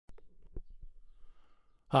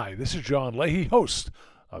Hi, this is John Leahy, host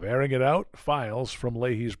of Airing It Out Files from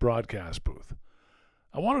Leahy's broadcast booth.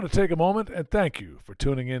 I wanted to take a moment and thank you for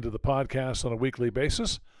tuning into the podcast on a weekly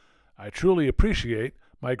basis. I truly appreciate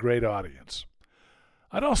my great audience.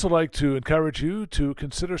 I'd also like to encourage you to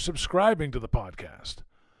consider subscribing to the podcast.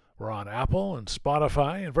 We're on Apple and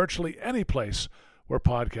Spotify and virtually any place where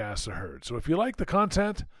podcasts are heard. So if you like the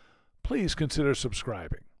content, please consider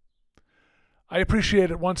subscribing. I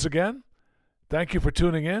appreciate it once again. Thank you for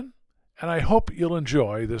tuning in, and I hope you'll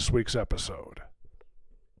enjoy this week's episode.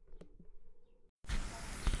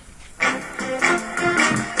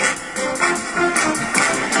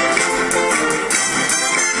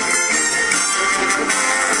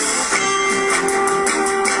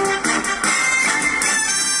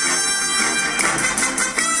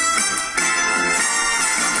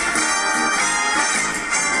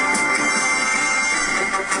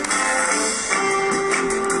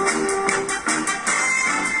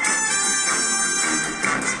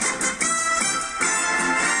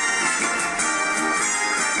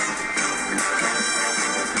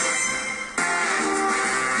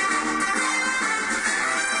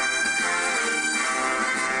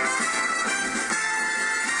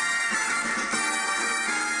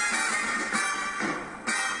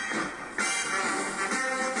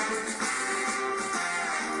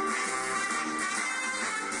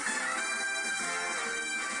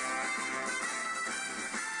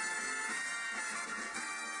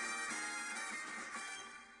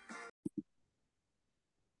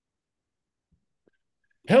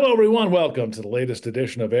 Hello, everyone. Welcome to the latest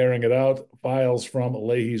edition of Airing It Out, Files from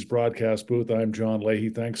Leahy's broadcast booth. I'm John Leahy.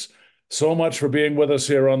 Thanks so much for being with us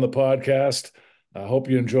here on the podcast. I hope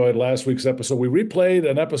you enjoyed last week's episode. We replayed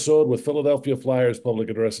an episode with Philadelphia Flyers public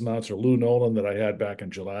address announcer Lou Nolan that I had back in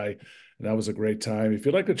July, and that was a great time. If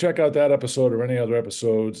you'd like to check out that episode or any other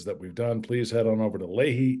episodes that we've done, please head on over to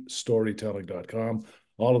LeahyStorytelling.com.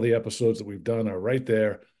 All of the episodes that we've done are right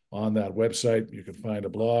there on that website. You can find a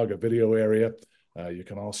blog, a video area. You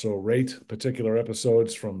can also rate particular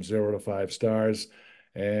episodes from 0 to 5 stars.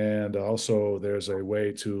 And also there's a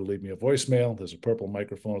way to leave me a voicemail. There's a purple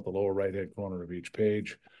microphone at the lower right-hand corner of each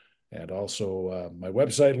page. And also my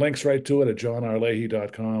website links right to it at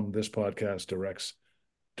johnrleahy.com. This podcast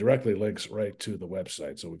directly links right to the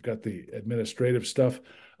website. So we've got the administrative stuff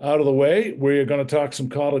out of the way. We're going to talk some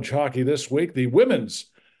college hockey this week. The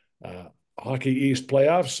women's Hockey East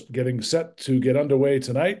playoffs getting set to get underway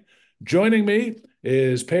tonight. Joining me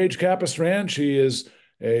is Paige Capistran. She is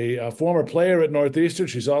a former player at Northeastern.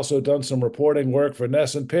 She's also done some reporting work for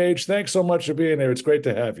Ness. And Paige, thanks so much for being here. It's great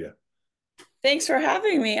to have you. Thanks for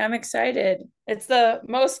having me. I'm excited. It's the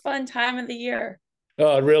most fun time of the year.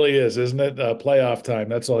 Oh, it really is, isn't it? Playoff time.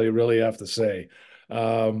 That's all you really have to say.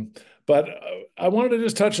 But I wanted to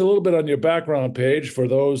just touch a little bit on your background, Paige, for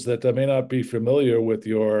those that may not be familiar with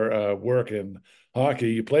your work in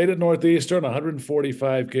hockey. You played at Northeastern,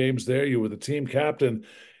 145 games there. You were the team captain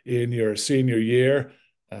in your senior year.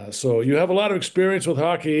 So you have a lot of experience with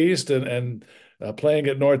Hockey East and playing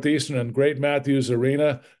at Northeastern and Great Matthews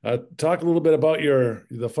Arena. Talk a little bit about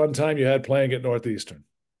the fun time you had playing at Northeastern.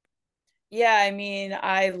 Yeah,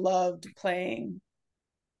 I loved playing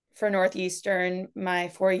for Northeastern. My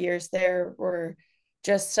 4 years there were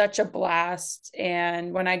just such a blast.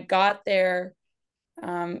 And when I got there,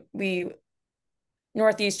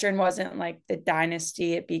 Northeastern wasn't like the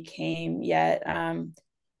dynasty it became yet.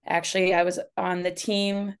 Actually, I was on the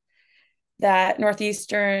team that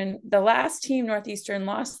the last team Northeastern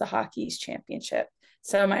lost the Hockey East Championship.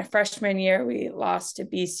 So my freshman year, we lost to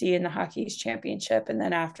BC in the Hockey East Championship. And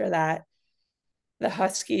then after that, the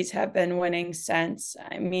Huskies have been winning since.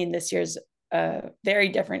 This year's a very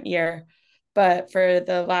different year, but for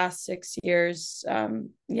the last 6 years,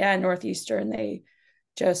 Northeastern,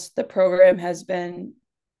 the program has been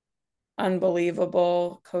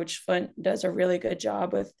unbelievable. Coach Flint does a really good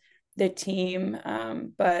job with the team.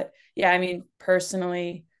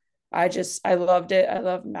 Personally, I loved it. I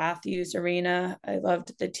loved Matthews Arena. I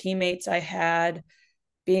loved the teammates I had.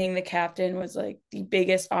 Being the captain was like the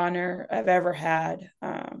biggest honor I've ever had.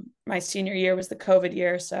 My senior year was the COVID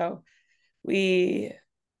year, so we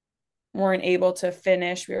weren't able to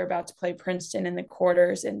finish. We were about to play Princeton in the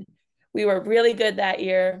quarters, and we were really good that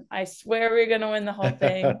year. I swear we were going to win the whole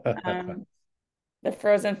thing. The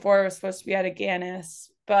Frozen Four was supposed to be out of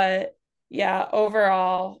Ganis, but yeah,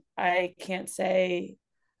 overall, I can't say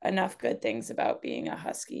enough good things about being a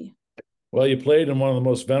Husky. Well, you played in one of the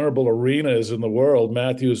most venerable arenas in the world,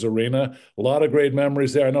 Matthews Arena. A lot of great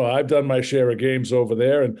memories there. I know I've done my share of games over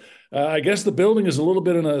there, and I guess the building is a little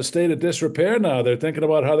bit in a state of disrepair now. They're thinking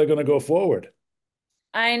about how they're going to go forward.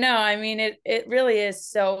 I know. I mean, it really is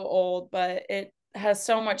so old, but it has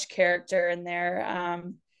so much character in there.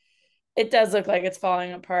 It does look like it's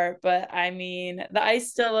falling apart, but I mean, the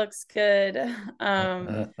ice still looks good.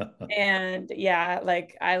 And yeah,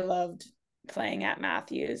 like I loved playing at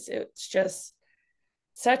Matthews. It's just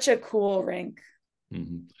such a cool rink.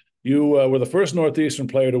 Mhm. You were the first Northeastern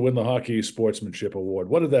player to win the Hockey Sportsmanship Award.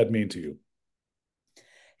 What did that mean to you?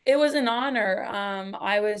 It was an honor.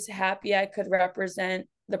 I was happy I could represent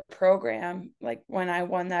the program. Like when I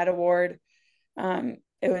won that award,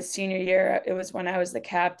 it was senior year. It was when I was the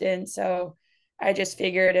captain. So I just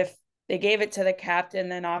figured if they gave it to the captain,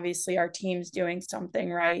 then obviously our team's doing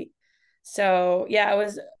something right. So yeah, it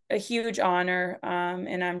was a huge honor.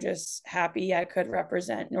 And I'm just happy I could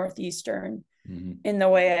represent Northeastern Mhm. in the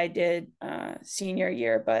way I did senior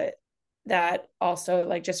year. But that also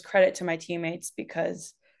like just credit to my teammates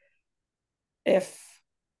because if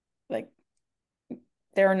like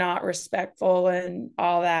they're not respectful and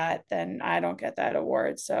all that, then I don't get that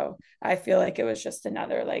award. So I feel like it was just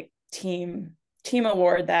another like team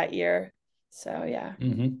award that year. So yeah.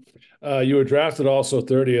 Mhm. You were drafted also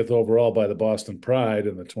 30th overall by the Boston Pride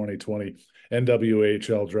in the 2020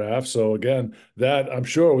 NWHL draft. So again, that I'm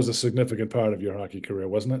sure was a significant part of your hockey career,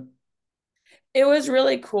 wasn't it? It was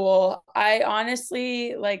really cool. I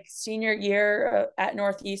honestly, like senior year at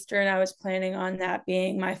Northeastern, I was planning on that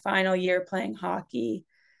being my final year playing hockey.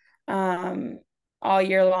 Um, all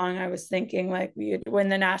year long, I was thinking like we would win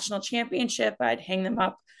the national championship. I'd hang them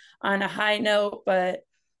up on a high note, but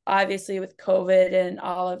obviously with COVID and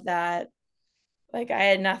all of that, like I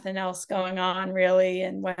had nothing else going on really.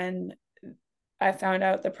 And when I found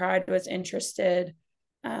out the Pride was interested,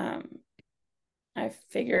 um, I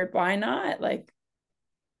figured why not? Like,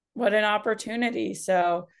 what an opportunity.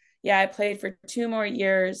 So, yeah, I played for 2 more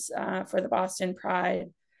years for the Boston Pride.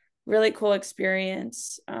 Really cool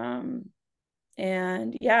experience.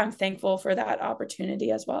 And yeah, I'm thankful for that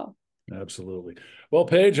opportunity as well. Absolutely. Well,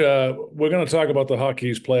 Paige, we're going to talk about the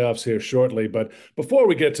hockey's playoffs here shortly, but before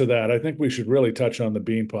we get to that, I think we should really touch on the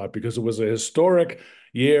Beanpot because it was a historic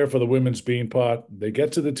year for the women's Beanpot. They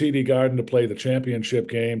get to the TD Garden to play the championship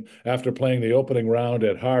game after playing the opening round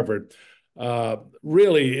at Harvard.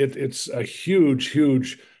 Really, it's a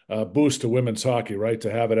huge boost to women's hockey, right?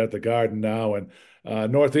 To have it at the Garden now,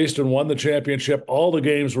 and Northeastern won the championship. All the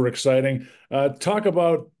games were exciting. Talk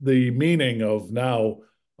about the meaning of now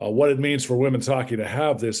what it means for women's hockey to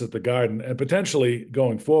have this at the Garden and potentially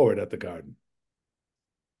going forward at the Garden.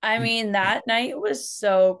 I mean, that night was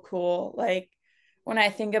so cool. Like when I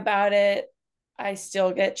think about it, I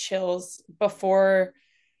still get chills before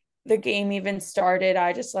the game even started.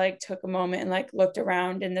 I just like took a moment and like looked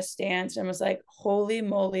around in the stands and was like, holy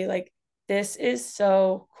moly, like this is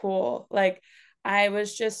so cool. Like I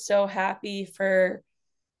was just so happy for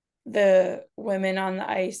the women on the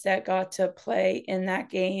ice that got to play in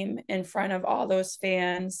that game in front of all those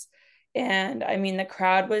fans. And I mean, the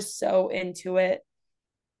crowd was so into it.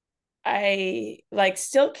 I like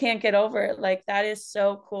still can't get over it. Like that is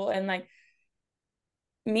so cool. And like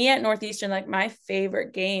me at Northeastern, like my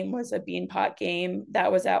favorite game was a Beanpot game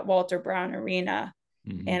that was at Walter Brown Arena.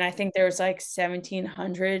 Mm-hmm. And I think there was like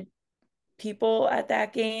 1,700 people at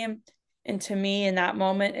that game. And to me, in that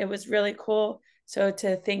moment, it was really cool. So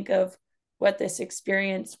to think of what this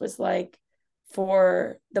experience was like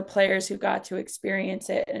for the players who got to experience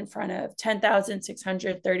it in front of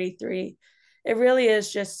 10,633, it really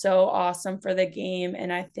is just so awesome for the game.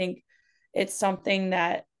 And I think it's something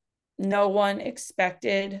that no one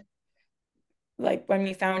expected. Like when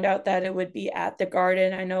we found out that it would be at the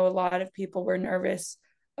Garden, I know a lot of people were nervous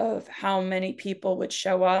of how many people would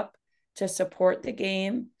show up to support the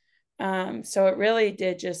game. So it really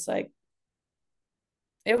did just like,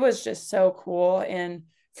 it was just so cool. And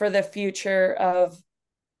for the future of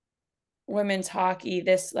women's hockey,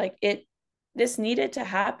 this needed to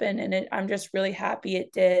happen. And I'm just really happy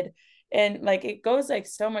it did. And like, it goes like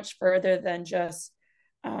so much further than just,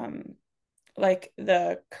 um, like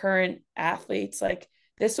the current athletes. Like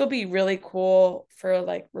this will be really cool for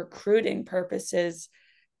like recruiting purposes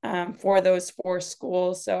for those four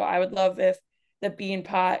schools. So I would love if the Bean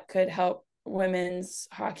Pot could help women's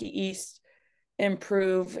hockey east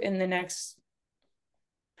improve in the next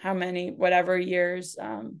how many whatever years.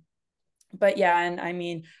 But yeah, and I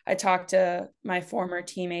mean, I talked to my former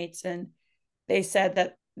teammates and they said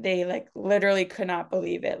that they like literally could not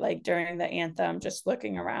believe it like during the anthem just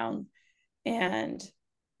looking around. And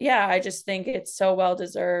yeah, I just think it's so well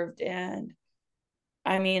deserved. And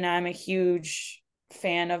I mean, I'm a huge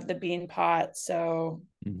fan of the Bean Pot, so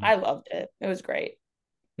Mm-hmm. I loved it. It was great.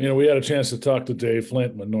 We had a chance to talk to Dave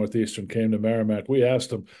Flint when Northeastern came to Merrimack. We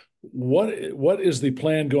asked him, what is the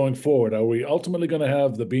plan going forward? Are we ultimately going to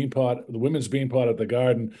have the the women's bean pot at the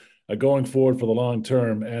Garden going forward for the long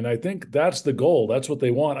term? And I think that's the goal. That's what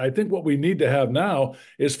they want. I think what we need to have now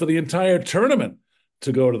is for the entire tournament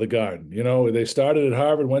to go to the Garden. They started at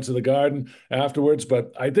Harvard, went to the Garden afterwards,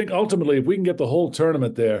 but I think ultimately, if we can get the whole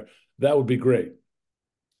tournament there, that would be great.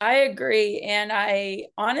 I agree. And I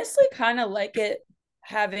honestly kind of like it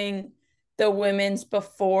having the women's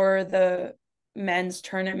before the men's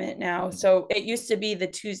tournament now. So it used to be the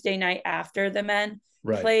Tuesday night after the men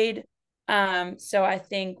Right. played. So I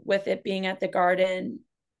think with it being at the Garden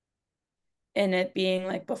and it being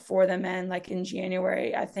like before the men, like in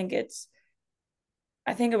January, I think it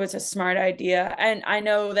was a smart idea. And I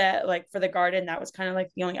know that like for the Garden, that was kind of like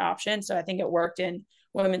the only option. So I think it worked in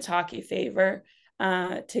women's hockey favor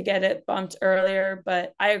to get it bumped earlier.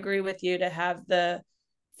 But I agree with you to have the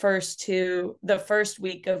first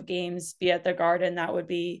week of games be at the Garden. That would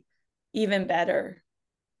be even better.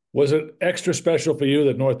 Was it extra special for you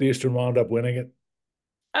that Northeastern wound up winning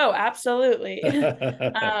Oh, absolutely.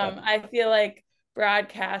 it? I feel like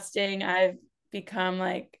broadcasting, I've become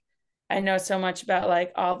like, I know so much about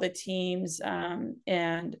like all the teams,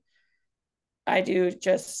 and I do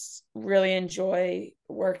just really enjoy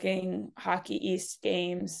working Hockey East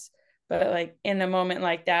games. But like in a moment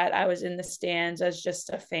like that, I was in the stands as just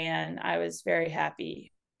a fan. I was very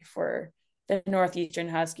happy for the Northeastern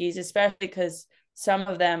Huskies, especially because some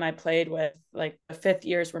of them I played with, like the fifth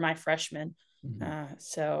years were my freshmen.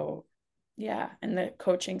 So yeah, and the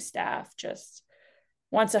coaching staff just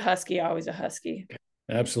once a Husky, always a Husky.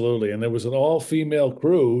 Absolutely. And there was an all-female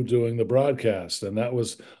crew doing the broadcast, and that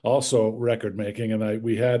was also record making. And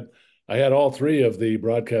I had all three of the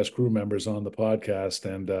broadcast crew members on the podcast,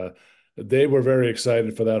 and they were very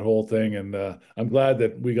excited for that whole thing. And I'm glad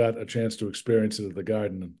that we got a chance to experience it at the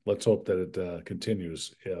Garden. And let's hope that it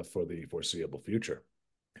continues for the foreseeable future.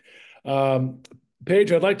 Um,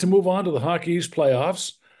 Paige, I'd like to move on to the Hockey East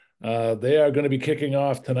playoffs. They are going to be kicking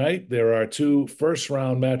off tonight. There are two first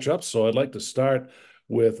round matchups, so I'd like to start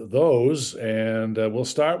with those. And we'll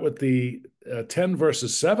start with the 10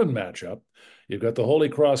 versus 7 matchup. You've got the Holy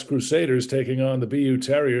Cross Crusaders taking on the BU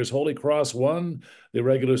Terriers. Holy Cross won the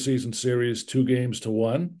regular season series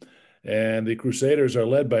 2-1. And the Crusaders are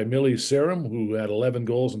led by Millie Serum, who had 11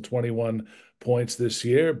 goals and 21 points this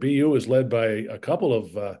year. BU is led by a couple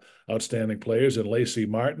of outstanding players in Lacey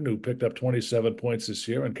Martin, who picked up 27 points this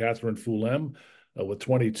year, and Catherine Foulem with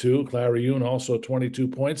 22. Clara Yoon also 22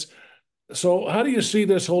 points. So how do you see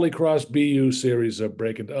this Holy Cross BU series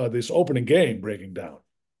this opening game breaking down?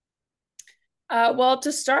 Well,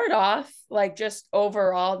 to start off, like just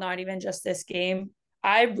overall, not even just this game,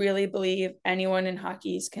 I really believe anyone in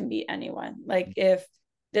hockey can beat anyone. Like if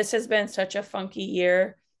this has been such a funky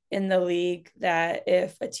year in the league that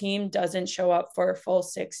if a team doesn't show up for a full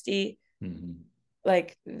 60, Mm-hmm.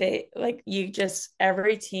 like you just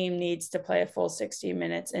every team needs to play a full 60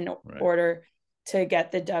 minutes in Right. order to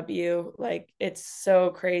get the W. Like it's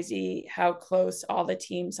so crazy how close all the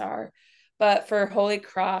teams are. But for Holy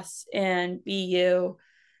Cross and BU,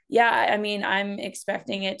 yeah, I mean, I'm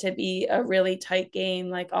expecting it to be a really tight game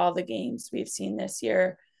like all the games we've seen this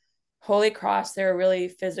year. Holy Cross, they're a really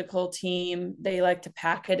physical team. They like to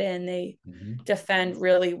pack it in. They Mm-hmm. defend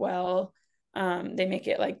really well. They make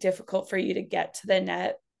it like difficult for you to get to the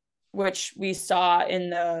net, which we saw in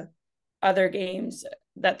the other games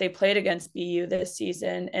that they played against BU this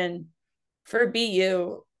season. And for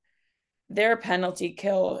BU, their penalty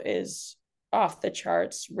kill is off the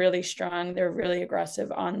charts, really strong. They're really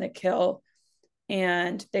aggressive on the kill.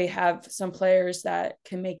 And they have some players that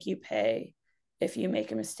can make you pay if you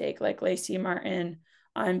make a mistake, like Lacey Martin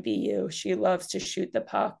on BU. She loves to shoot the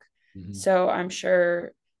puck. Mm-hmm. So I'm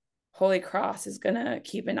sure Holy Cross is going to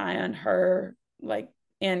keep an eye on her, like,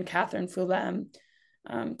 and Catherine Foulem,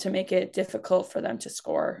 to make it difficult for them to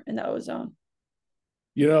score in the ozone.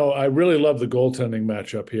 I really love the goaltending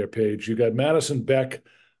matchup here, Paige. You got Madison Beck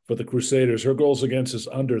for the Crusaders. Her goals against is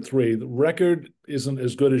under 3. The record isn't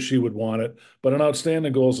as good as she would want it, but an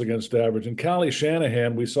outstanding goals against average. And Callie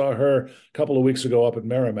Shanahan, we saw her a couple of weeks ago up at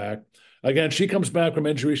Merrimack. Again, she comes back from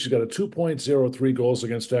injury. She's got a 2.03 goals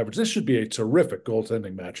against average. This should be a terrific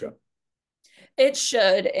goaltending matchup. It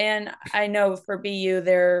should. And I know for BU,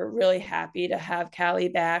 they're really happy to have Callie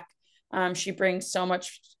back. She brings so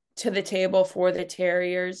much to the table for the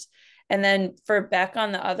Terriers. And then for Beck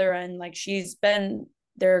on the other end, like she's been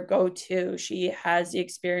their go-to. She has the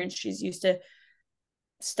experience. She's used to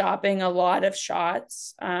stopping a lot of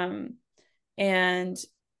shots. And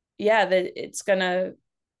yeah, that it's gonna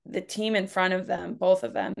the team in front of them, both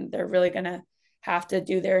of them, they're really going to have to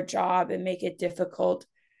do their job and make it difficult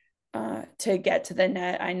to get to the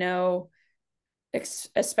net. I know,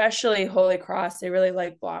 especially Holy Cross, they really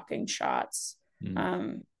like blocking shots.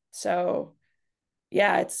 Mm. So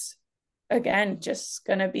yeah, it's again just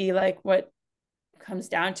going to be like what comes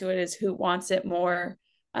down to it is who wants it more,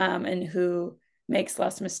 and who makes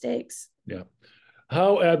less mistakes. Yeah.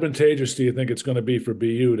 How advantageous do you think it's going to be for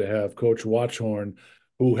BU to have Coach Watchhorn,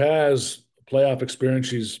 who has playoff experience?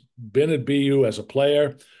 She's been at BU as a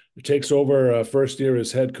player, takes over first year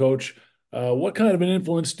as head coach. What kind of an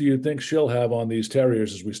influence do you think she'll have on these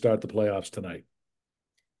Terriers as we start the playoffs tonight?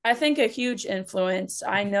 I think a huge influence.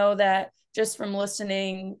 I know that just from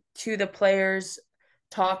listening to the players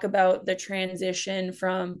talk about the transition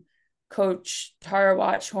from Coach Tara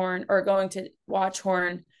Watchhorn or going to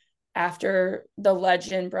Watchhorn after the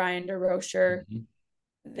legend Brian DeRocher, Mhm.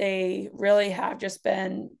 they really have just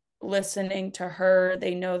been listening to her.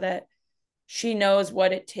 They know that she knows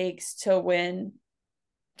what it takes to win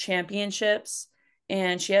championships,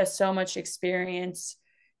 and she has so much experience.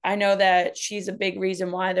 I know that she's a big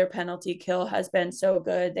reason why their penalty kill has been so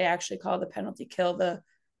good. They actually call the penalty kill the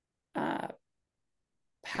uh,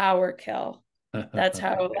 power kill. That's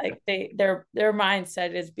how like their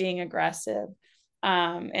mindset is being aggressive,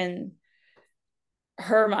 and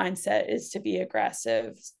her mindset is to be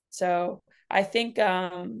aggressive. So I think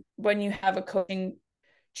when you have a coaching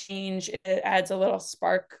change, it adds a little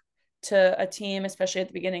spark to a team, especially at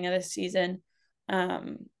the beginning of the season.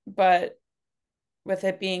 But with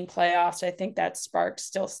it being playoffs, I think that spark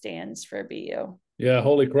still stands for BU. Yeah,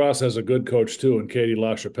 Holy Cross has a good coach too, and Katie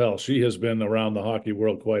LaChapelle. She has been around the hockey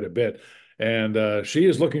world quite a bit, and she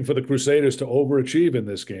is looking for the Crusaders to overachieve in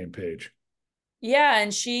this game, Paige. Yeah,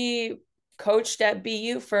 and she coached at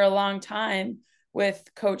BU for a long time with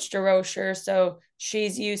Coach DeRocher, so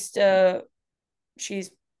she's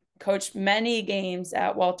coached many games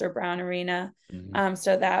at Walter Brown Arena. Mhm.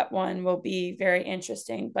 So that one will be very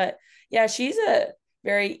interesting. But yeah, she's a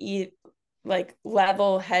very like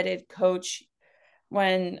level-headed coach.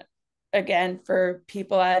 When again, for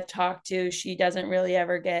people I've talked to, she doesn't really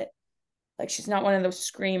ever get like she's not one of those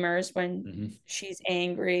screamers when Mhm. she's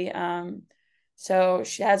angry. So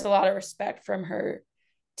she has a lot of respect from her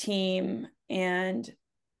team, and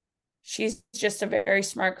she's just a very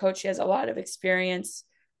smart coach. She has a lot of experience.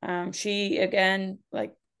 She again,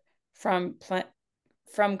 like from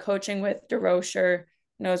from coaching with DeRocher,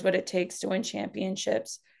 knows what it takes to win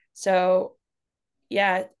championships. So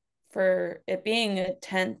yeah, for it being a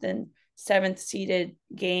 10th and 7th seeded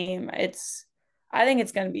game, I think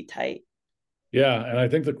it's going to be tight. Yeah, and I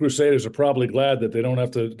think the Crusaders are probably glad that they don't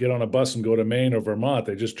have to get on a bus and go to Maine or Vermont.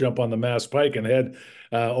 They just jump on the Mass Pike and head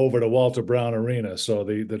over to Walter Brown Arena. So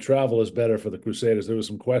the travel is better for the Crusaders. There was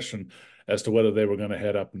some question as to whether they were going to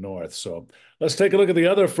head up north. So let's take a look at the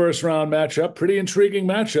other first round matchup. Pretty intriguing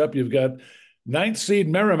matchup. You've got ninth seed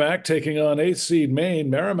Merrimack taking on eighth seed Maine.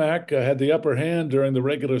 Merrimack had the upper hand during the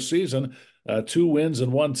regular season, 2 wins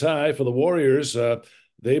and 1 tie for the Warriors.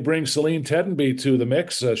 They bring Celine Tedenby to the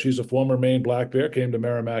mix. She's a former Maine Black Bear, came to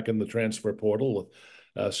Merrimack in the transfer portal.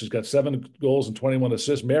 She's got 7 goals and 21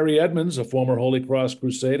 assists. Mary Edmonds, a former Holy Cross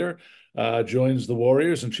Crusader, joins the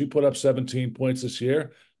Warriors, and she put up 17 points this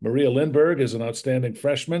year. Maria Lindberg is an outstanding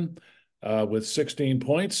freshman with 16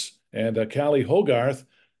 points. And Callie Hogarth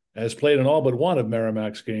has played in all but one of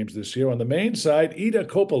Merrimack's games this year. On the Maine side, Ida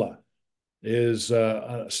Coppola is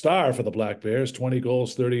a star for the Black Bears, 20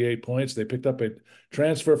 goals, 38 points. They picked up a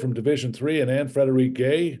transfer from Division III and Anne Frederique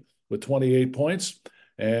Gay with 28 points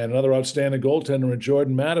and another outstanding goaltender in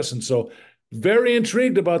Jordan Madison. So very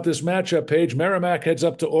intrigued about this matchup, Paige. Merrimack heads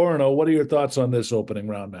up to Orono. What are your thoughts on this opening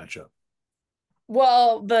round matchup?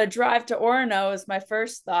 Well, the drive to Orono is my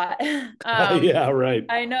first thought. Yeah, right.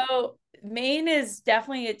 I know Maine is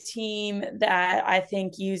definitely a team that I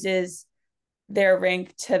think uses their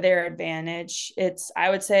rink to their advantage. I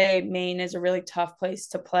would say Maine is a really tough place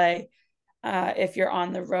to play if you're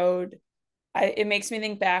on the road. It makes me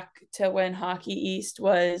think back to when Hockey East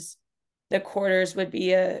was the quarters would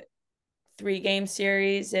be a 3-game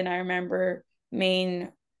series. And I remember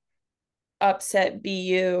Maine upset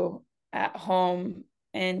BU at home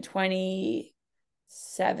in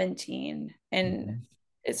 2017. And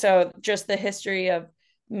Mhm. so just the history of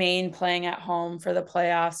Maine playing at home for the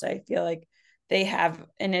playoffs, I feel like they have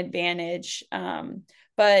an advantage.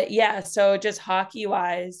 But yeah, so just hockey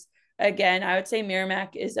wise, again, I would say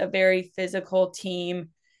Merrimack is a very physical team,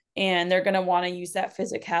 and they're going to want to use that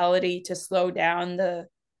physicality to slow down the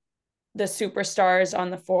superstars on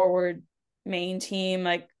the forward main team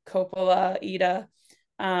like Coppola, Ida.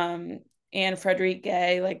 and Frederic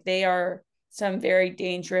Gay, like they are some very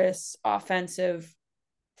dangerous offensive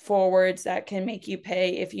forwards that can make you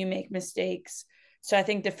pay if you make mistakes. So I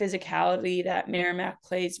think the physicality that Merrimack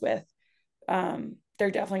plays with,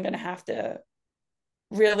 they're definitely going to have to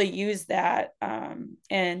really use that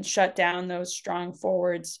and shut down those strong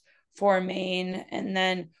forwards for Maine. And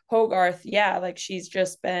then Hogarth, yeah, like she's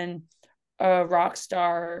just been a rock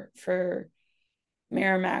star for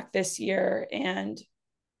Merrimack this year. And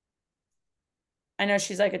I know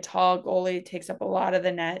she's like a tall goalie, takes up a lot of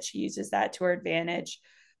the net. She uses that to her advantage.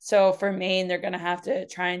 So for Maine, they're going to have to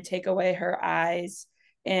try and take away her eyes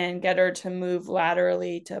and get her to move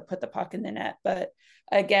laterally to put the puck in the net. But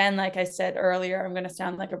again, like I said earlier, I'm going to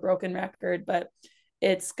sound like a broken record, but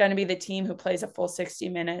it's going to be the team who plays a full 60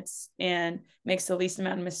 minutes and makes the least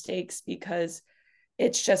amount of mistakes, because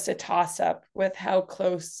it's just a toss up with how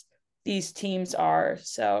close these teams are.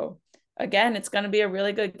 So again, it's going to be a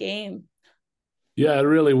really good game. Yeah, it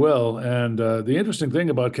really will. And the interesting thing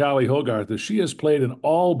about Callie Hogarth is she has played in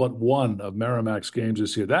all but one of Merrimack's games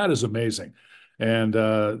this year. That is amazing. And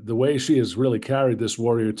the way she has really carried this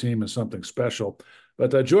Warrior team is something special.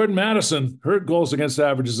 But Jordan Madison, her goals against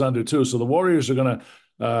average is under two. So the Warriors are going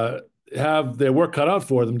to have their work cut out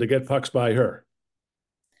for them to get pucks by her.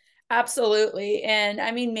 Absolutely. And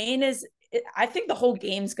I mean, Maine is, I think the whole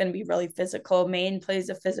game's going to be really physical. Maine plays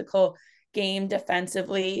a physical game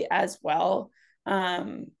defensively as well.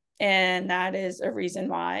 Um, and that is a reason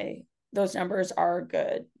why those numbers are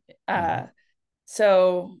good. Mm-hmm.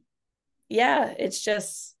 So, yeah, it's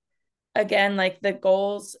just, again, like the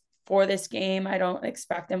goals for this game, I don't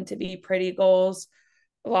expect them to be pretty goals.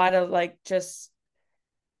 A lot of like just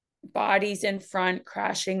bodies in front,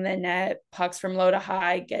 crashing the net, pucks from low to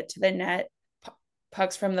high, get to the net,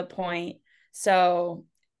 pucks from the point. So,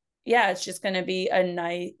 yeah, it's just going to be a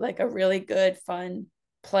night, like a really good, fun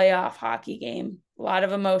playoff hockey game. A lot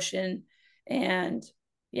of emotion. And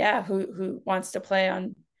yeah, who wants to play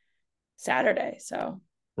on Saturday? So,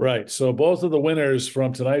 Right. So both of the winners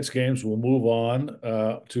from tonight's games will move on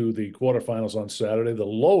to the quarterfinals on Saturday. The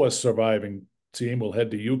lowest surviving team will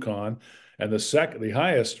head to UConn, and the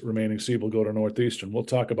highest remaining seed will go to Northeastern. We'll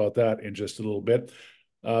talk about that in just a little bit.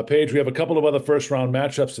 Paige, we have a couple of other first round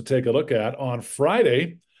matchups to take a look at. On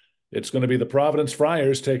Friday, it's going to be the Providence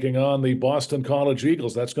Friars taking on the Boston College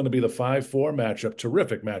Eagles. That's going to be the 5-4 matchup.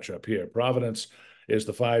 Terrific matchup here. Providence is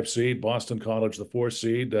the 5 seed, Boston College the 4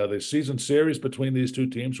 seed. The season series between these two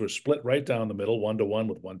teams were split right down the middle, 1-1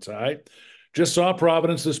 with one tie. Just saw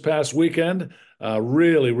Providence this past weekend.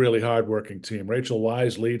 Really, really hardworking team. Rachel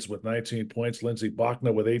Wise leads with 19 points. Lindsay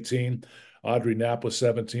Bachner with 18. Audrey Knapp with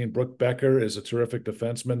 17. Brooke Becker is a terrific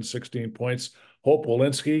defenseman, 16 points. Hope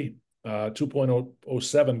Walensky,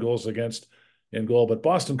 2.07 goals against in goal. But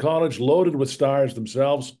Boston College loaded with stars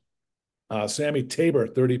themselves. Sammy Tabor,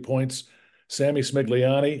 30 points. Sammy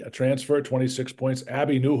Smigliani, a transfer, 26 points.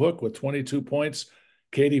 Abby Newhook with 22 points.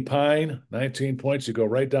 Katie Pine, 19 points. You go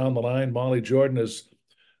right down the line. Molly Jordan has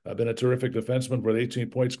been a terrific defenseman with 18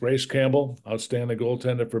 points. Grace Campbell, outstanding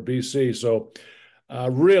goaltender for BC. So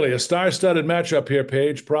really a star-studded matchup here,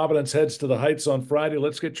 Paige. Providence heads to the Heights on Friday.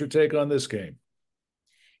 Let's get your take on this game.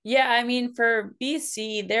 yeah, I mean, for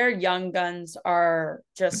BC, their young guns are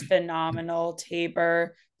just phenomenal.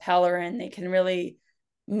 Tabor, Pellerin, they can really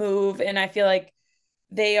move. And I feel like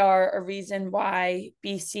they are a reason why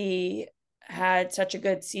BC had such a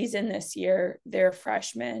good season this year. They're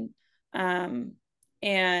freshmen.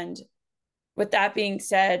 And with that being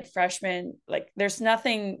said, freshmen, like there's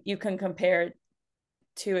nothing you can compare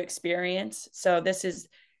to experience. So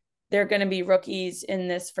they're going to be rookies in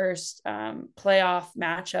this first playoff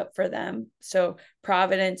matchup for them. So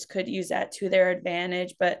Providence could use that to their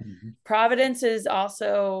advantage. But Providence is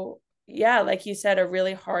also, yeah, like you said, a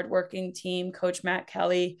really hardworking team. Coach Matt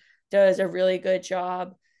Kelly does a really good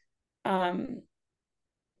job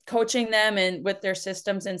coaching them and with their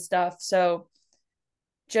systems and stuff. So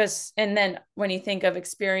and then when you think of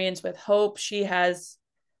experience with Hope, she has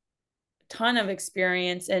a ton of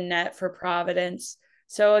experience in net for Providence.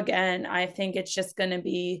 So again, I think it's just going to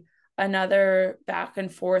be another back and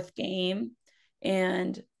forth game,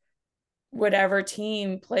 and whatever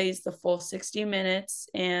team plays the full 60 minutes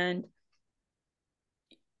and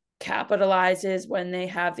capitalizes when they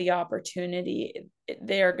have the opportunity,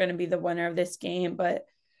 they are going to be the winner of this game. But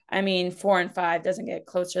I mean, 4 and 5 doesn't get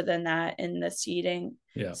closer than that in the seeding.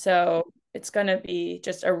 Yeah. So it's going to be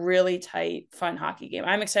just a really tight, fun hockey game.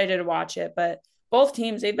 I'm excited to watch it, but both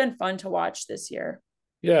teams, they've been fun to watch this year.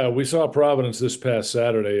 Yeah, we saw Providence this past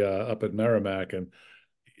Saturday up at Merrimack, and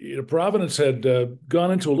Providence had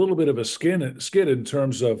gone into a little bit of a skid in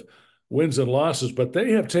terms of wins and losses, but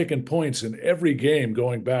they have taken points in every game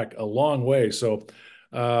going back a long way. So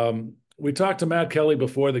we talked to Matt Kelly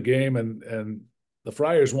before the game, and the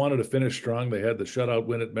Friars wanted to finish strong. They had the shutout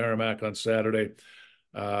win at Merrimack on Saturday.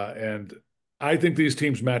 And I think these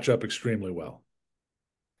teams match up extremely well.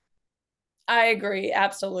 I agree,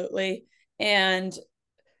 absolutely. And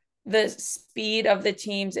the speed of the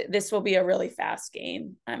teams, this will be a really fast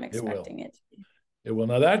game. I'm It will. expecting it. It will.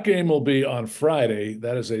 Now, that game will be on Friday.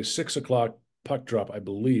 That is a 6 o'clock puck drop, I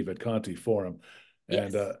believe, at Conti Forum.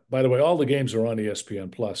 And Yes. by the way, all the games are on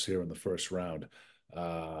ESPN Plus here in the first round.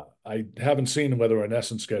 I haven't seen whether a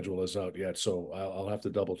Nesson schedule is out yet, so I'll have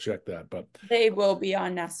to double check that. But They will be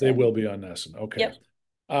on they Nesson. will be on Nesson. Okay.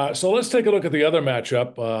 Yep. So let's take a look at the other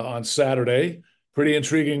matchup on Saturday. Pretty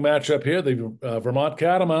intriguing matchup here. The Vermont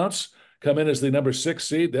Catamounts come in as the number 6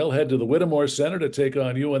 seed. They'll head to the Whittemore Center to take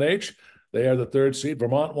on UNH. They are the 3rd seed.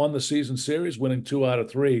 Vermont won the season series, winning 2 out of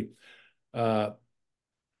 3.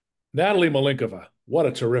 Natalie Malinkova, what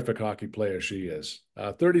a terrific hockey player she is.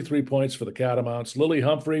 33 points for the Catamounts. Lily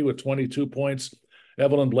Humphrey with 22 points.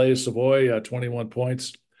 Evelyn Blaise Savoy, 21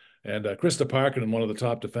 points. And Krista Parkin, one of the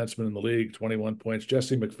top defensemen in the league, 21 points.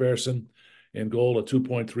 Jesse McPherson in goal, a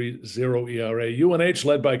 2.30 ERA. UNH,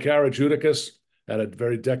 led by Kara Judicus, had a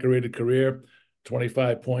very decorated career,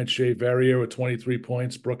 25 points. Shea Verrier with 23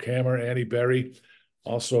 points. Brooke Hammer, Annie Berry,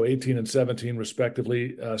 also 18 and 17,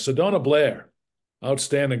 respectively. Sedona Blair,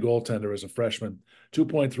 outstanding goaltender as a freshman,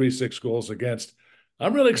 2.36 goals against.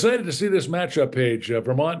 I'm really excited to see this matchup, Paige.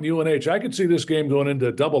 Vermont and UNH. I could see this game going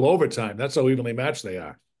into double overtime. That's how evenly matched they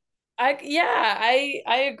are.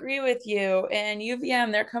 I agree with you. And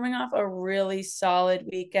UVM, they're coming off a really solid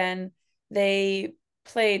weekend. They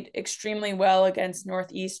played extremely well against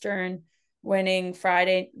Northeastern, winning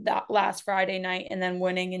that last Friday night, and then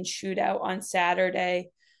winning in shootout on Saturday.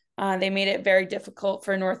 They made it very difficult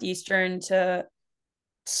for Northeastern to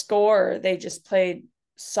score. They just played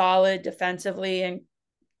solid defensively and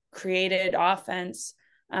created offense.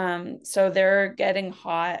 So they're getting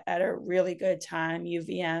hot at a really good time,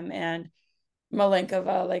 UVM. And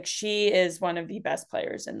Malinkova, like, she is one of the best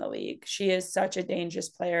players in the league. She is such a dangerous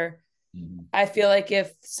player. Mm-hmm. I feel like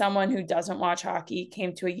if someone who doesn't watch hockey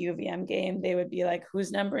came to a UVM game, they would be like,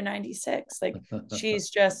 who's number 96? Like, she's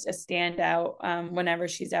just a standout whenever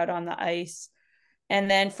she's out on the ice. And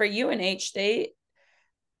then for UNH, they've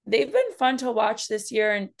been fun to watch this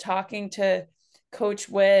year, and talking to Coach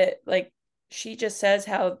Witt, like, she just says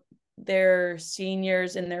how their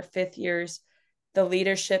seniors in their 5th years, the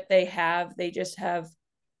leadership they just have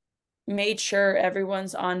made sure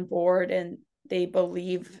everyone's on board and they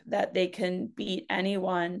believe that they can beat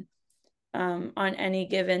anyone on any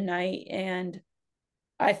given night. And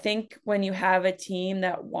I think when you have a team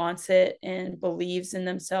that wants it and believes in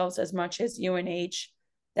themselves as much as UNH,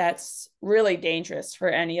 that's really dangerous for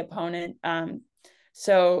any opponent.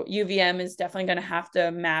 So UVM is definitely going to have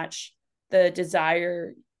to match the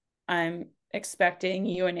desire I'm expecting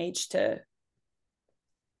UNH to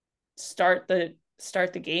start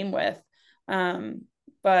the game with.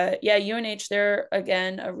 But yeah, UNH, they're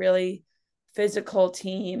again a really physical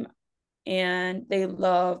team, and they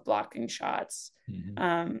love blocking shots.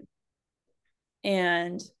 Mm-hmm.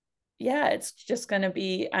 And yeah, it's just going to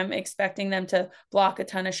be, I'm expecting them to block a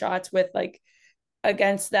ton of shots with, like,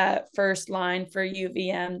 against that first line for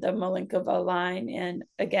UVM, the Malinkova line. And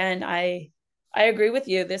again, I agree with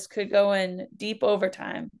you. This could go in deep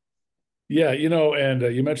overtime. Yeah, and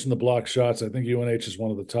you mentioned the block shots. I think UNH is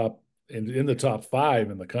one of the top in the top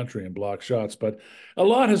 5 in the country in block shots. But a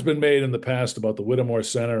lot has been made in the past about the Whittemore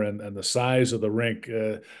Center and the size of the rink.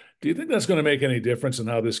 Do you think that's going to make any difference in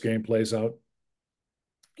how this game plays out?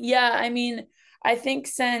 Yeah, I mean, I think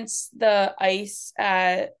since the ice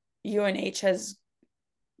at UNH has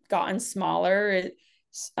gotten smaller, it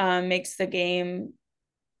makes the game,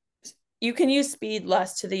 you can use speed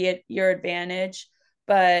less to your advantage.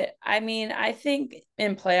 But I mean, I think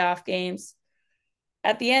in playoff games,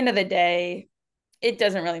 at the end of the day, it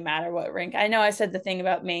doesn't really matter what rink. I know I said the thing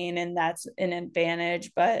about Maine, and that's an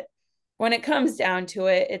advantage, but when it comes down to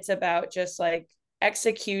it, it's about just like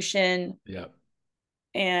execution Yeah.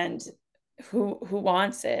 and who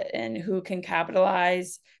wants it and who can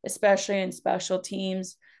capitalize, especially in special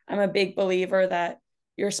teams. I'm a big believer that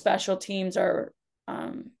your special teams are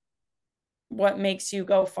what makes you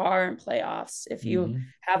go far in playoffs. If you Mm-hmm.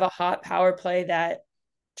 have a hot power play, that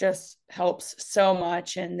just helps so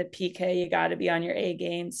much. And the PK, you got to be on your A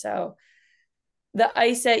game. So the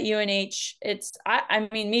ice at UNH, I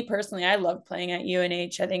mean, me personally, I love playing at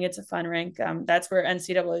UNH. I think it's a fun rink. That's where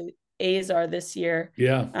NCAA's are this year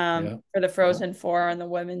Yeah. Yeah. for the Frozen Four on the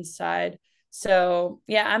women's side. So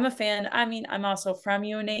yeah, I'm a fan. I mean, I'm also from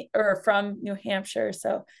UNA or from New Hampshire,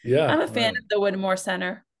 so Yeah, I'm a fan right. of the Whittemore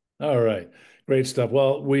Center. All right. Great stuff.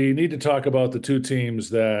 Well, we need to talk about the two teams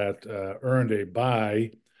that earned a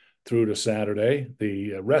bye through to Saturday.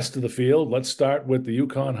 The rest of the field, let's start with the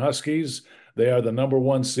Yukon Huskies. They are the number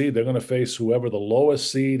one seed. They're going to face whoever the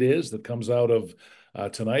lowest seed is that comes out of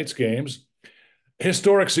tonight's games.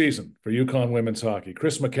 Historic season for Yukon women's hockey.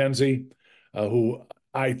 Chris McKenzie, who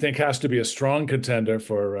I think has to be a strong contender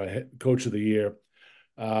for Coach of the Year.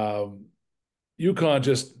 Um, Yukon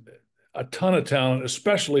just a ton of talent,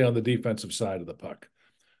 especially on the defensive side of the puck.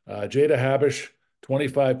 Jada Habish,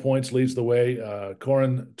 25 points, leads the way.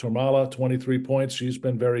 Corin Tormala, 23 points. She's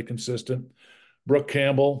been very consistent. Brooke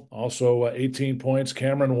Campbell, also 18 points.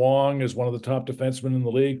 Cameron Wong is one of the top defensemen in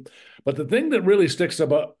the league. But the thing that really sticks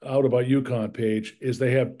out about UConn, Paige, is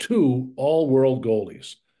they have two all-world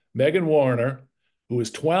goalies. Megan Warner, who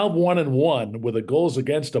is 12-1-1 with a goals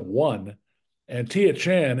against of 1, and Tia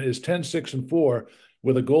Chan is 10-6-4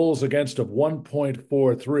 with a goals against of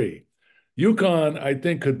 1.43. UConn, I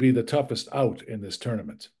think, could be the toughest out in this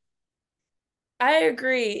tournament. I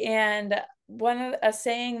agree. And one of a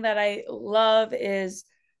saying that I love is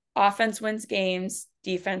offense wins games,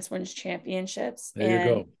 defense wins championships. There you And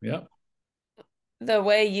go. Yeah. the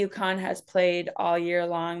way UConn has played all year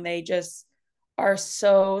long, they just are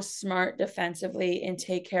so smart defensively and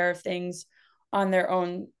take care of things on their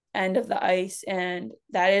own end of the ice. And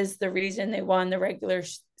that is the reason they won the regular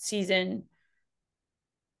season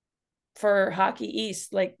for Hockey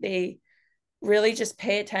East. Like they really just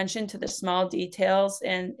pay attention to the small details,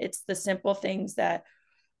 and it's the simple things that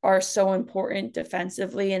are so important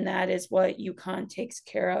defensively, and that is what UConn takes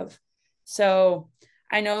care of. So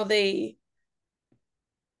I know they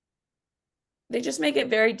just make it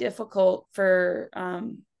very difficult for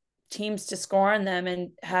teams to score on them,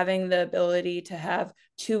 and having the ability to have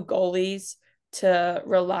two goalies to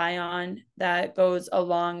rely on, that goes a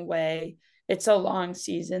long way. It's a long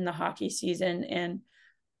season, the hockey season, and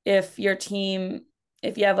if your team,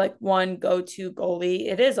 if you have like one go-to goalie,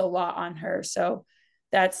 it is a lot on her. So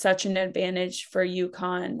that's such an advantage for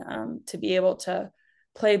UConn, to be able to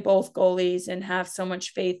play both goalies and have so much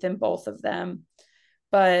faith in both of them.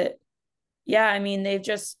 But yeah, I mean, they've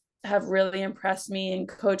just have really impressed me. And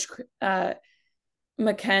Coach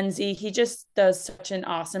McKenzie, he just does such an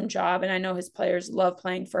awesome job. And I know his players love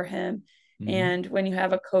playing for him. Mm-hmm. And when you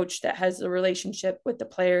have a coach that has a relationship with the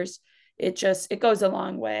players, it goes a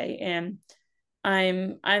long way. And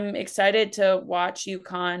I'm excited to watch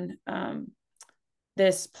UConn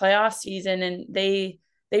this playoff season, and they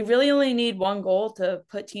really only need one goal to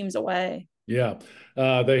put teams away. Yeah.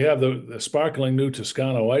 They have the sparkling new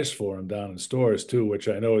Toscano ice for them down in stores too, which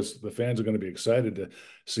I know is the fans are going to be excited to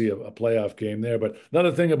see a playoff game there. But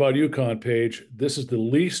another thing about UConn, Paige, this is the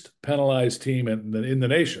least penalized team in the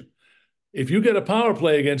nation. If you get a power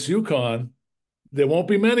play against UConn, there won't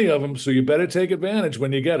be many of them, so you better take advantage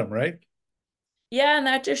when you get them, right? Yeah, and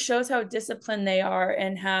that just shows how disciplined they are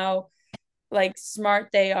and how like smart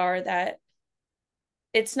they are, that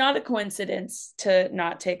it's not a coincidence to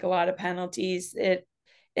not take a lot of penalties. It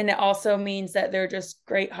also means that they're just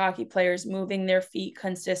great hockey players, moving their feet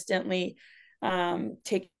consistently,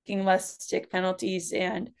 taking less stick penalties,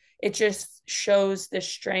 and it just shows the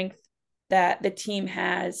strength that the team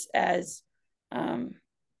has as um,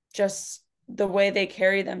 just the way they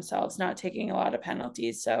carry themselves, not taking a lot of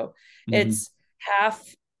penalties. So Mm-hmm. it's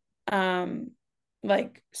half um,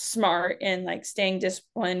 like smart and like staying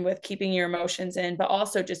disciplined with keeping your emotions in, but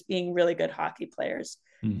also just being really good hockey players.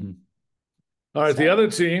 Mm-hmm. All right, So the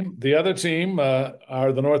other team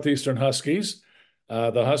are the Northeastern Huskies.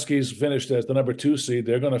 The Huskies finished as the number 2 seed.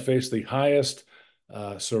 They're going to face the highest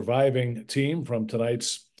surviving team from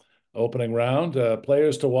tonight's opening round.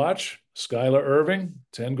 Players to watch: Skylar Irving,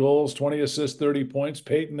 10 goals, 20 assists, 30 points.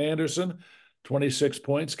 Peyton Anderson, 26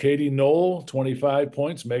 points. Katie Knoll, 25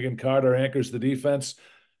 points. Megan Carter anchors the defense.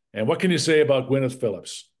 And what can you say about Gwyneth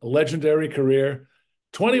Phillips? A legendary career,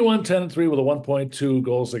 21, 10, and 3 with a 1.2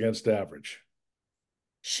 goals against average.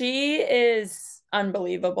 she is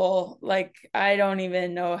unbelievable. Like I don't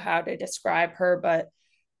even know how to describe her, but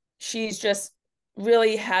she's just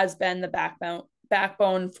really has been the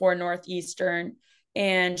backbone for Northeastern,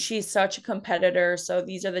 and she's such a competitor. So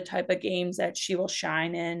these are the type of games that she will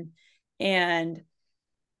shine in. And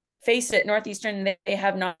face it, Northeastern, they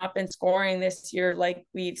have not been scoring this year like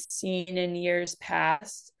we've seen in years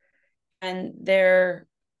past, and their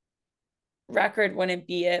record wouldn't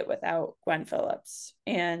be it without Gwen Phillips.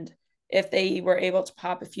 And if they were able to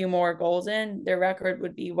pop a few more goals in, their record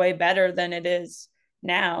would be way better than it is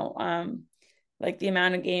now. like the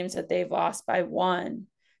amount of games that they've lost by one.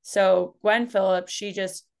 So Gwen Phillips, she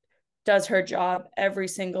just does her job every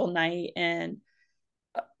single night and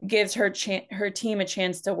gives her team a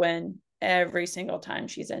chance to win every single time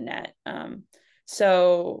she's in net.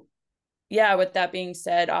 So yeah, with that being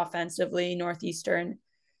said, offensively, Northeastern,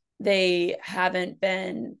 they haven't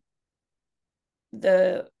been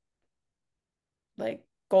the like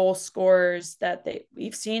goal scorers that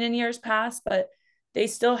we've seen in years past, but they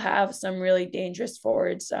still have some really dangerous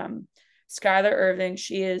forwards. Skylar Irving,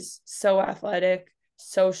 she is so athletic,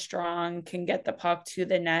 so strong, can get the puck to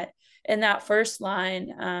the net. And that first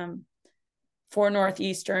line for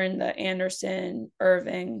Northeastern, the Anderson,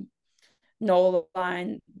 Irving, Nola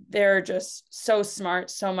line, they're just so smart,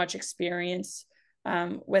 so much experience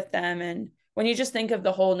with them. And when you just think of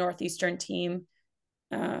the whole Northeastern team,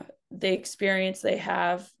 the experience they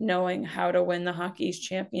have knowing how to win the Hockey East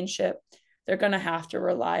Championship, they're going to have to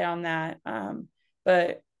rely on that,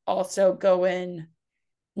 but also go in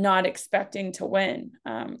not expecting to win.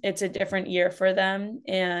 It's a different year for them,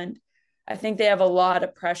 and I think they have a lot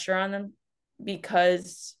of pressure on them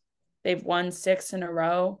because they've won 6 in a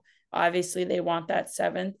row. Obviously, they want that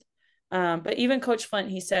 7th. But even Coach Flint,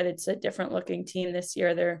 he said it's a different looking team this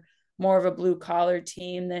year. They're more of a blue collar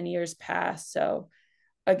team than years past. So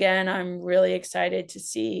again, I'm really excited to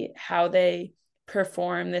see how they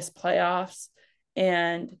perform this playoffs.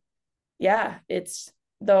 And yeah, it's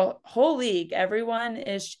the whole league. Everyone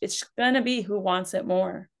is, it's going to be who wants it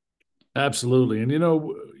more. Absolutely. And,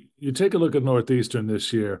 you take a look at Northeastern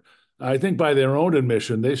this year. I think by their own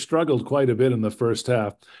admission, they struggled quite a bit in the first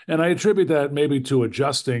half. And I attribute that maybe to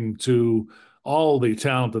adjusting to all the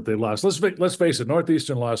talent that they lost. Let's face it,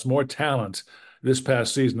 Northeastern lost more talent this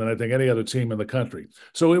past season than I think any other team in the country.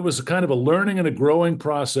 So it was kind of a learning and a growing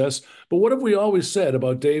process. But what have we always said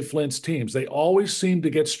about Dave Flint's teams? They always seem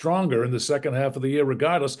to get stronger in the second half of the year,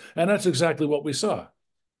 regardless. And that's exactly what we saw.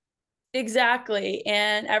 Exactly.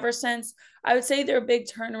 And ever since, I would say their big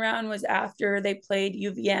turnaround was after they played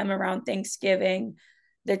UVM around Thanksgiving.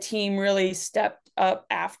 The team really stepped up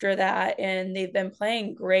after that, and they've been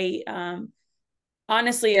playing great.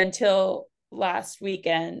 Honestly, until last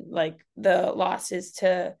weekend, like the losses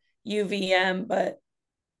to UVM, but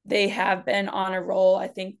they have been on a roll. I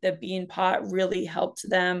think the Bean Pot really helped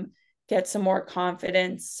them get some more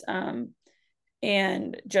confidence,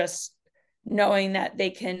 and just knowing that they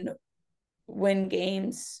can win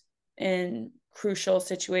games in crucial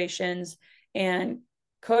situations. And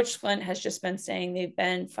Coach Flint has just been saying they've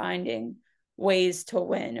been finding ways to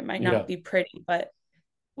win. It might Yeah. not be pretty, but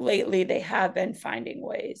lately they have been finding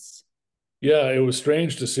ways. Yeah, it was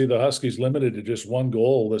strange to see the Huskies limited to just one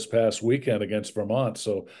goal this past weekend against Vermont.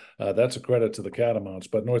 So that's a credit to the Catamounts.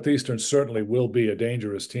 But Northeastern certainly will be a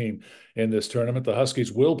dangerous team in this tournament. The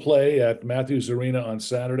Huskies will play at Matthews Arena on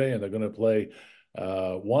Saturday, and they're going to play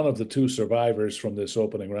one of the two survivors from this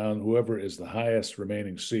opening round. Whoever is the highest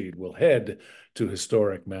remaining seed will head to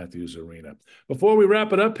historic Matthews Arena. Before we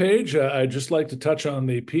wrap it up, Paige, I'd just like to touch on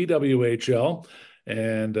the PWHL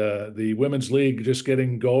and the Women's League just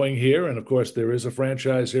getting going here. And of course, there is a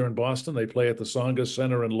franchise here in Boston. They play at the Tsongas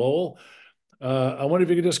Center in Lowell. I wonder if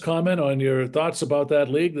you could just comment on your thoughts about that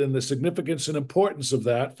league and the significance and importance of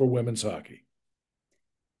that for women's hockey.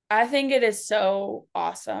 I think it is so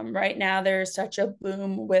awesome. Right now, there's such a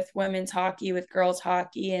boom with women's hockey, with girls'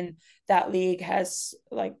 hockey, and that league has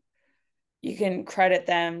like, you can credit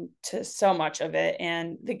them to so much of it.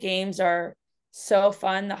 And the games are so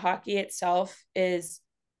fun. The hockey itself is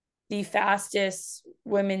the fastest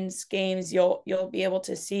women's games you'll be able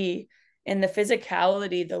to see. And the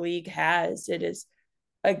physicality the league has, it is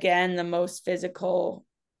again the most physical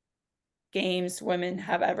games women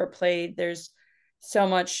have ever played. There's so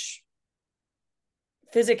much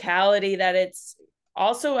physicality that it's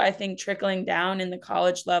also, I think, trickling down in the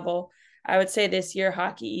college level. I would say this year,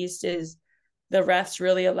 Hockey East is the refs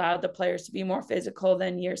really allowed the players to be more physical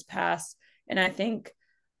than years past. And I think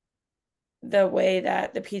the way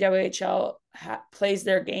that the PWHL plays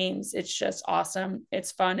their games, it's just awesome.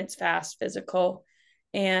 It's fun, it's fast, physical.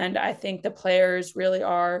 And I think the players really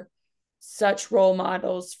are such role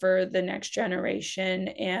models for the next generation.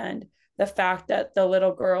 And the fact that the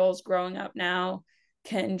little girls growing up now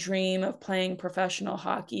can dream of playing professional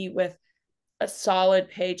hockey with a solid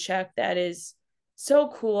paycheck, that is so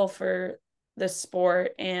cool for the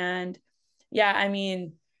sport. And yeah, I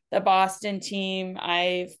mean, the Boston team,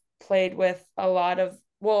 I've played with a lot of,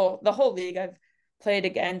 well, the whole league I've played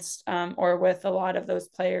against or with a lot of those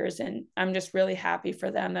players. And I'm just really happy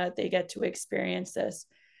for them that they get to experience this.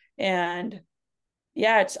 And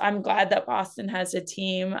yeah, I'm glad that Boston has a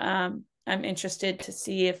team. I'm interested to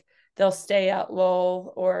see if they'll stay at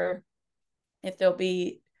Lowell or if they'll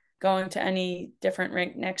be going to any different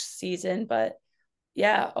rink next season. But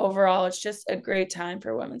yeah, overall, it's just a great time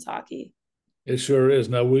for women's hockey. It sure is.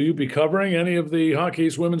 Now, will you be covering any of the Hockey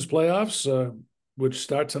East women's playoffs, which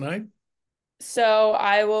start tonight? So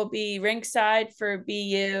I will be rinkside for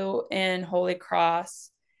BU in Holy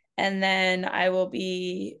Cross, and then I will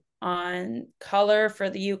be on color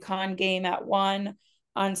for the Yukon game at 1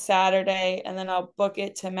 on Saturday, and then I'll book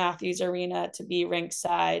it to Matthews Arena to be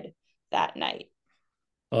rinkside that night.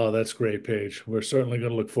 Oh, that's great, Paige. We're certainly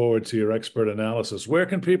going to look forward to your expert analysis. Where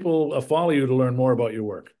can people follow you to learn more about your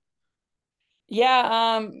work?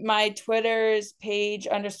 Yeah, my Twitter is Paige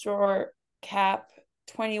underscore cap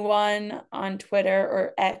 21 on Twitter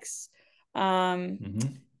or X.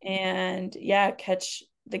 And yeah, catch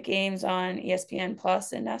the games on ESPN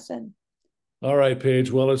Plus in Essen. All right,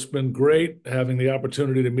 Paige. Well, it's been great having the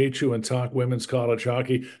opportunity to meet you and talk women's college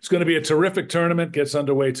hockey. It's going to be a terrific tournament. Gets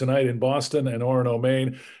underway tonight in Boston and Orono,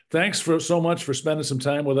 Maine. Thanks so much for spending some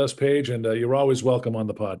time with us, Paige, and you're always welcome on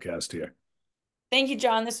the podcast here. Thank you,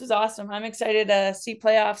 John. This was awesome. I'm excited to see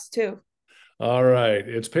playoffs too. All right.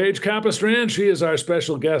 It's Paige Capistran. She is our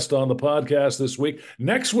special guest on the podcast this week.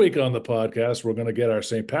 Next week on the podcast, we're going to get our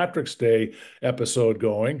St. Patrick's Day episode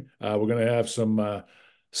going. We're going to have some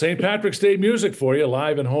St. Patrick's Day music for you,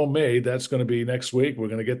 live and homemade. That's going to be next week. We're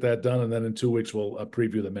going to get that done, and then in 2 weeks, we'll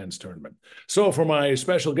preview the men's tournament. So for my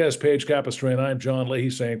special guest, Paige Capistran, I'm John Leahy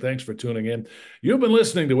saying thanks for tuning in. You've been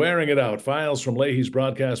listening to Airing It Out, Files from Leahy's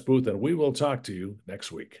broadcast booth, and we will talk to you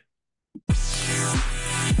next week.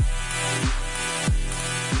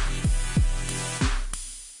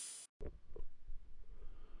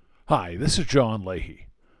 Hi, this is John Leahy.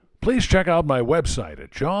 Please check out my website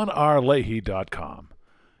at johnrleahy.com.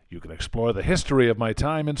 You can explore the history of my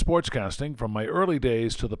time in sportscasting from my early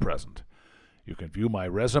days to the present. You can view my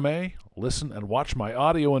resume, listen and watch my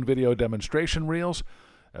audio and video demonstration reels,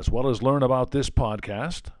 as well as learn about this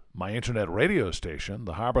podcast, my internet radio station,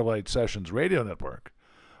 the Harbor Light Sessions Radio Network.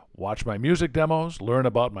 Watch my music demos, learn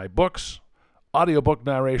about my books, audiobook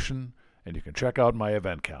narration, and you can check out my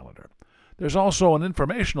event calendar. There's also an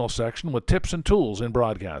informational section with tips and tools in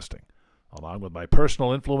broadcasting, along with my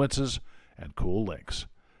personal influences and cool links.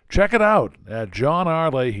 Check it out at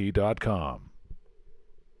johnrleahy.com.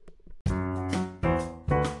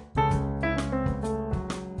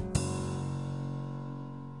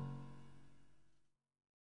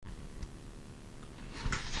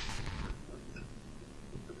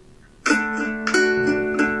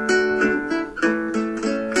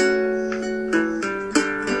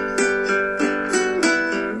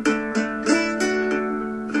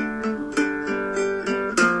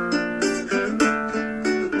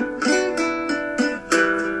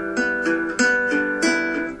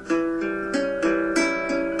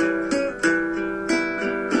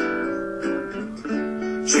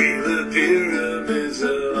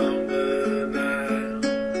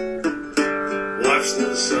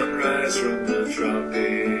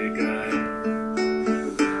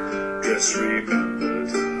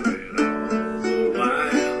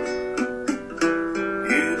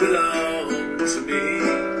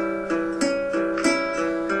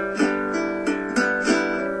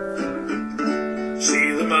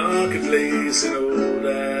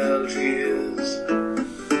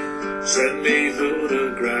 Send me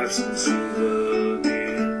photographs and souvenirs.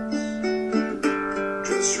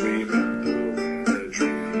 Just remember when a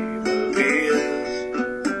dream appears,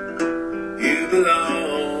 you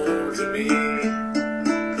belong to me.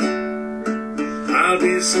 I'll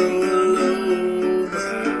be so alone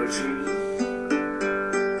without you.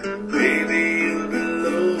 Maybe you'll be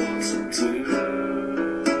lonesome too.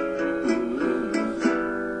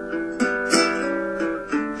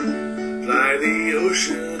 Fly the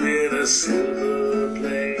ocean in a silver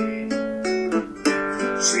plane.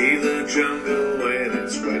 See the jungle when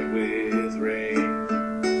it's wet with rain.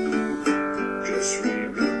 Just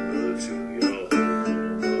remember till you're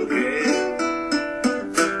home again,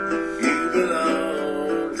 you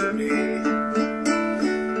belong to me.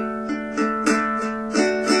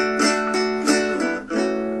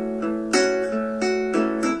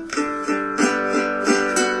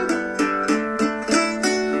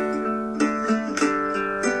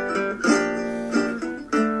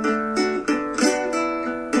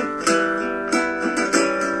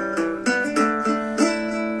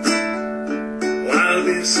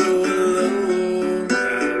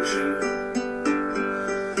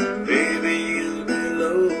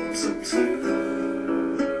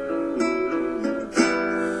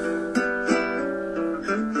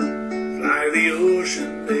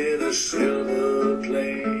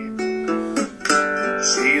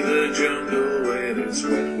 See the jungle when it's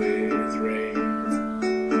wet.